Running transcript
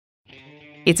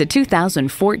It's a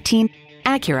 2014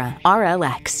 Acura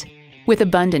RLX. With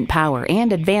abundant power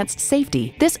and advanced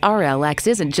safety, this RLX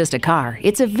isn't just a car,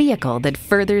 it's a vehicle that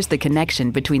furthers the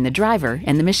connection between the driver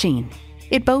and the machine.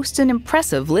 It boasts an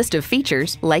impressive list of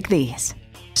features like these: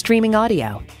 streaming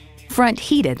audio, front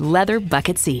heated leather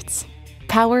bucket seats,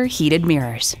 power heated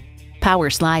mirrors, power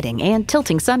sliding and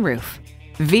tilting sunroof,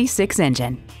 V6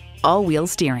 engine, all-wheel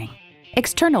steering,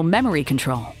 external memory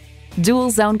control,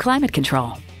 dual zone climate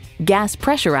control, gas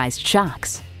pressurized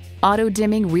shocks,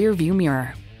 auto-dimming rear view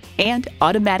mirror, and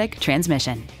automatic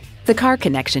transmission. The car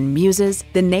connection muses,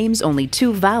 the name's only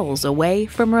 2 vowels away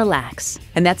from relax,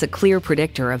 and that's a clear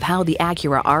predictor of how the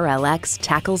Acura RLX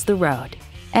tackles the road.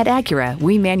 At Acura,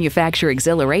 we manufacture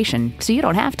exhilaration so you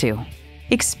don't have to.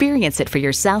 Experience it for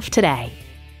yourself today.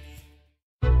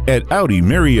 At Audi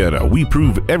Marietta, we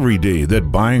prove every day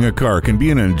that buying a car can be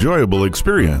an enjoyable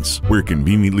experience. We're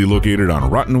conveniently located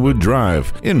on Rottenwood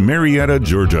Drive in Marietta,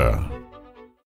 Georgia.